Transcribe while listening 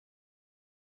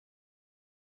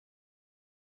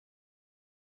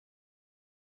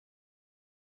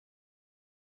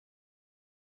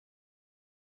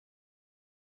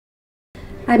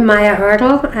I'm Maja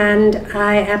Ardal, and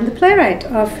I am the playwright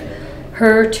of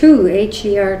HER2,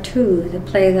 HER2, the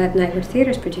play that Nightwood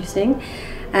Theatre is producing.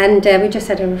 And we just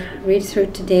had a read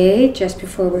through today, just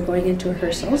before we're going into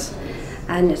rehearsals.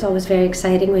 And it's always very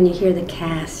exciting when you hear the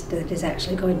cast that is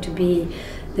actually going to be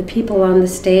the people on the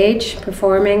stage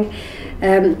performing,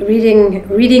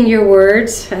 reading your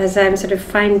words as I'm sort of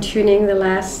fine-tuning the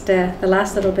last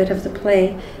little bit of the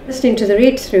play. Listening to the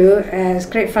read-through is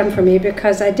great fun for me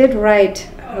because I did write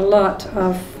a lot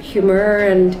of humour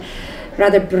and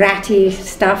rather bratty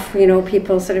stuff, you know,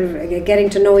 people sort of getting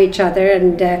to know each other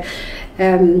and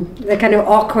the kind of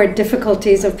awkward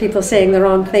difficulties of people saying the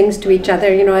wrong things to each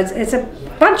other. You know, it's a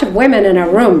bunch of women in a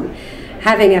room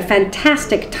having a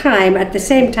fantastic time at the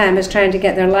same time as trying to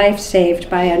get their life saved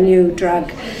by a new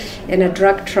drug in a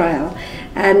drug trial.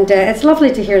 And it's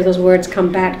lovely to hear those words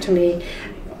come back to me.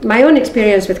 My own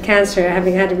experience with cancer,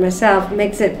 having had it myself,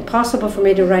 makes it possible for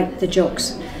me to write the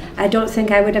jokes. I don't think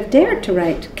I would have dared to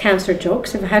write cancer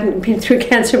jokes if I hadn't been through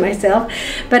cancer myself,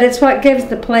 but it's what gives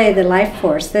the play the life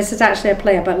force. This is actually a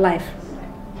play about life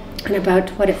and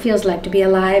about what it feels like to be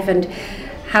alive, and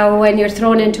how when you're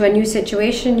thrown into a new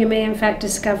situation you may in fact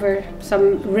discover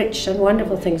some rich and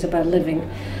wonderful things about living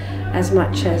as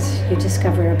much as you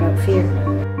discover about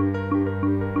fear.